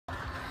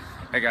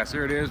Hey guys,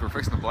 here it is. We're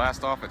fixing to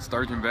blast off at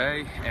Sturgeon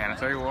Bay, and I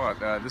tell you what,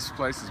 this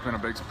place has been a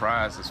big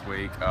surprise this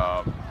week.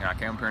 I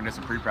came up here and did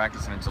some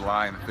pre-practicing in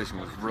July, and the fishing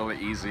was really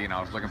easy, and I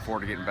was looking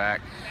forward to getting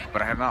back.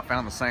 But I have not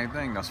found the same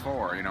thing thus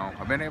far. You know,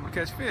 I've been able to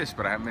catch fish,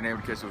 but I haven't been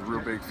able to catch those real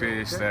big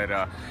fish that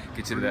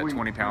get you to that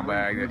 20-pound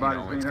bag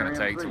that it's going to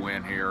take to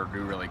win here or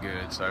do really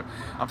good. So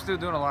I'm still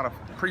doing a lot of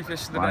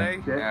pre-fishing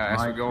today.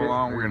 As we go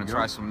along, we're going to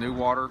try some new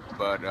water,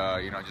 but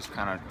just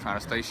kind of trying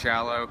to stay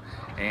shallow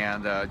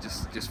and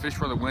just fish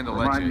where the wind will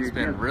let you.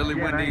 It's been really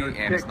windy,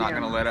 and it's not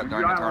going to let up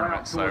during the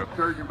tournament, so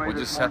we'll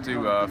just have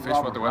to fish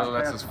what the weather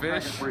lets us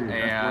fish,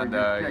 and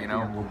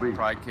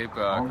probably keep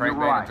a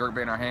crankbait and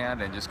jerkbait in our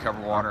hand and just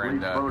cover water,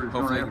 and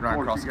hopefully we can run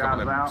across a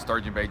couple of them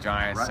Sturgeon Bay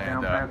giants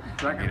and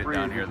get it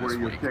done here this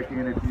week.